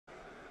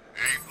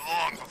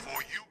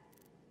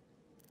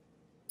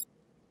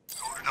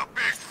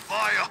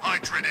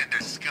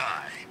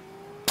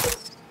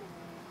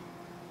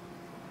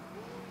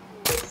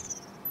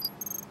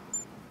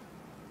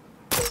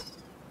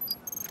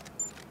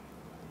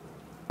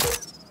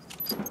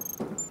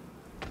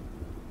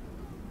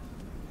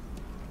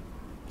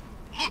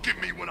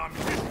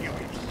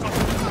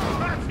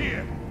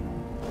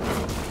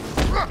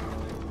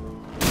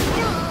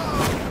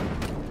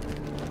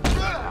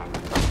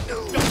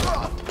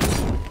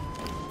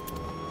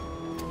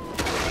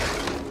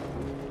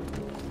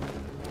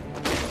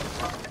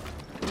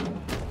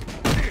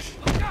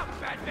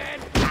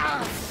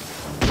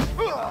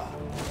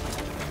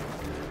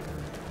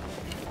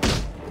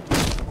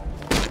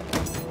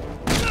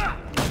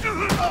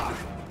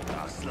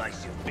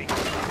slice your fingers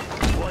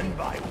one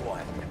by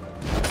one.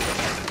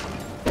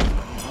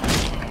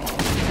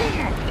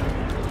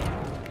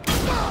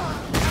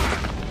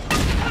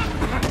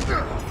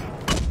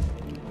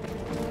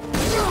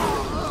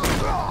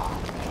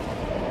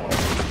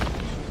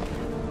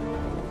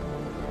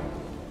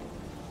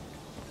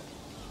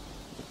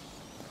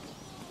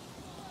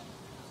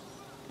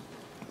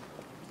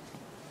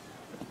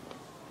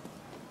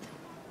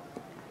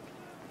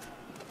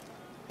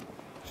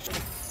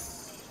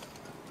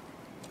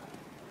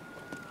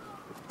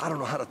 I don't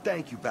know how to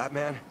thank you,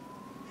 Batman.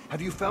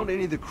 Have you found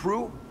any of the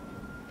crew?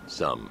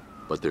 Some,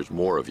 but there's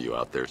more of you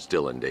out there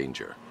still in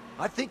danger.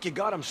 I think you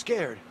got them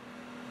scared.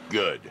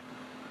 Good.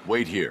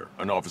 Wait here.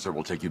 An officer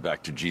will take you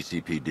back to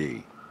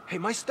GCPD. Hey,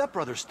 my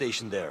stepbrother's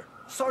stationed there,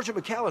 Sergeant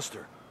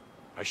McAllister.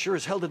 I sure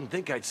as hell didn't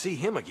think I'd see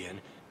him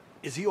again.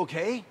 Is he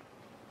okay?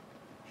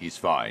 He's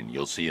fine.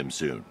 You'll see him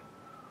soon.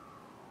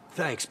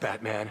 Thanks,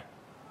 Batman.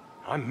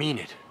 I mean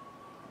it.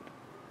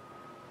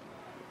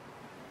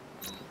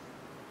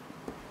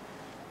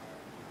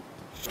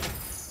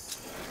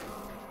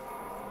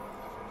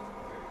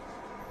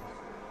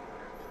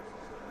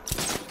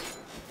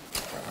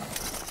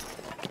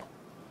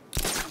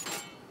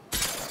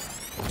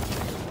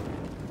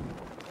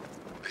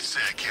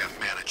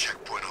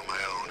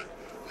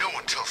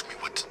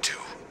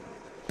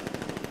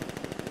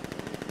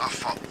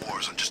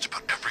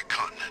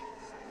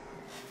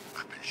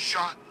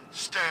 Shot,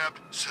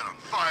 stabbed, set on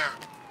fire.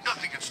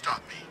 Nothing can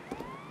stop me.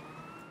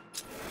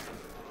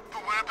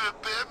 But what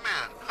about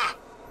Batman? Huh.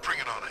 Bring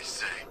it on, I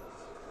say.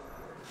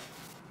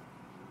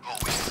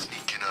 Always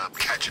sneaking up,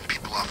 catching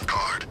people off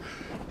guard.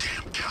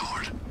 Damn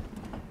coward.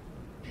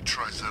 He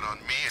tries that on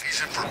me and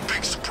he's in for a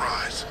big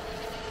surprise.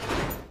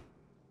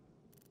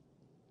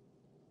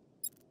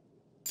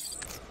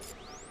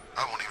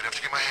 I won't even have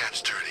to get my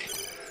hands dirty.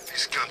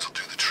 These guns will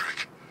do the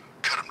trick.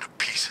 Cut them to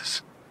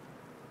pieces.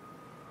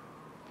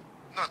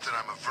 Not that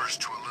I'm averse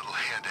to a little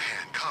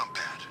hand-to-hand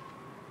combat.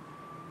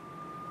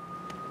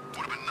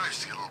 Would have been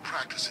nice to get a little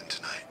practice in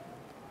tonight.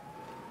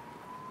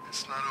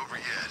 It's not over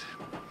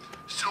yet.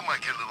 Still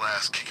might get a little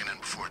ass kicking in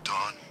before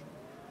dawn.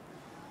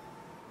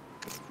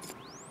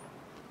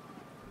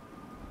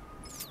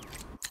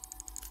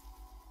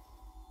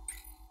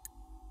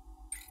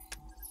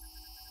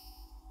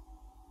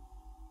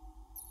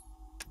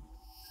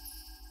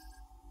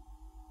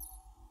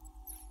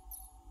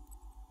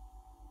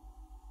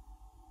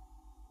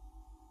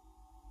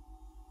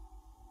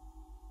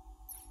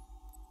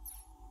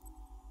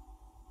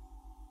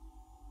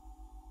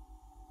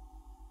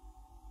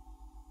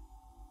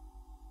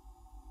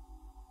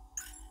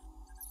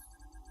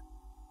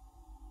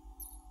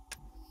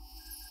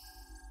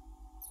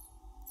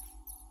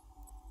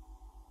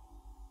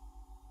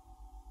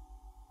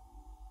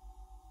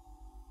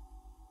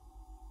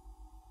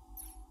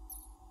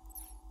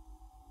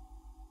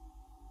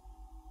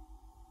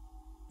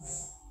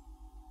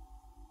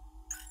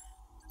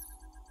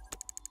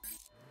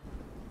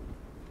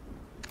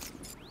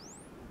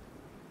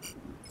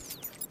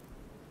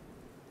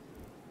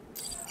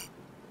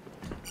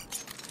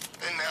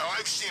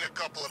 I've seen a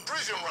couple of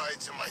prison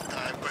riots in my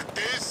time, but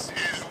this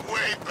is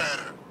way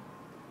better.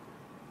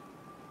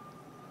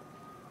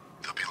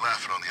 They'll be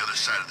laughing on the other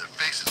side of their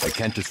faces. I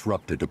can't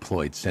disrupt a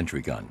deployed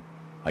sentry gun.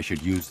 I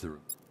should use the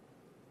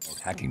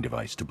hacking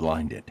device to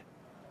blind it.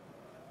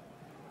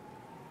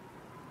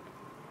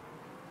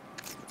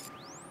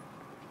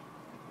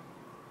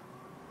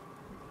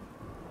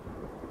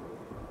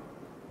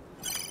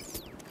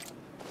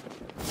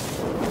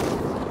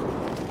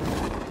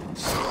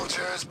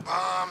 Soldiers,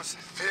 bombs,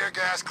 fear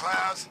gas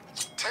clouds,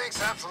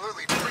 tanks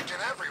absolutely freaking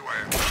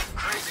everywhere.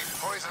 Crazy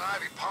poison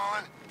ivy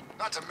pollen,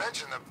 not to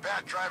mention the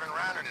bat driving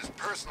around in his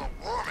personal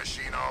war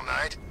machine all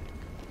night.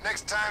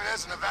 Next time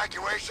there's an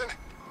evacuation,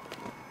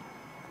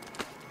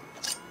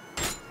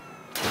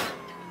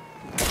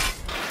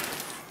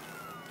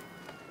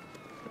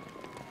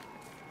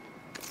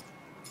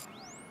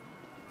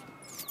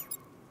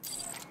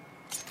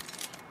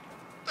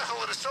 the hell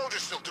are the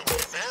soldiers still doing,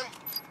 man?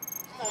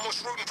 I'm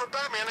almost rooting for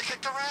Batman to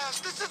kick their ass.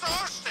 This is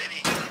our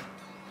city.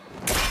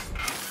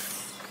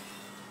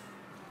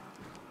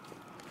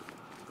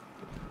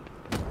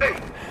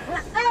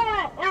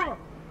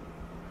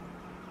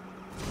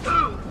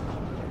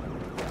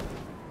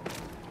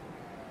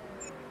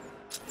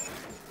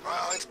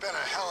 Well, it's been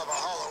a hell of a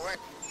haul away.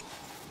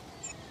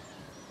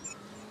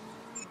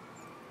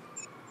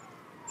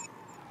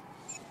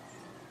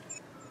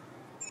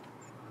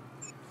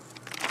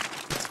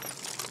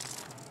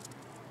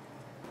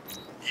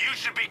 You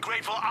should be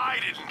grateful I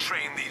didn't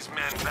train these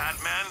men,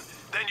 Batman.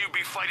 Then you'd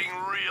be fighting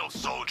real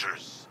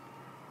soldiers.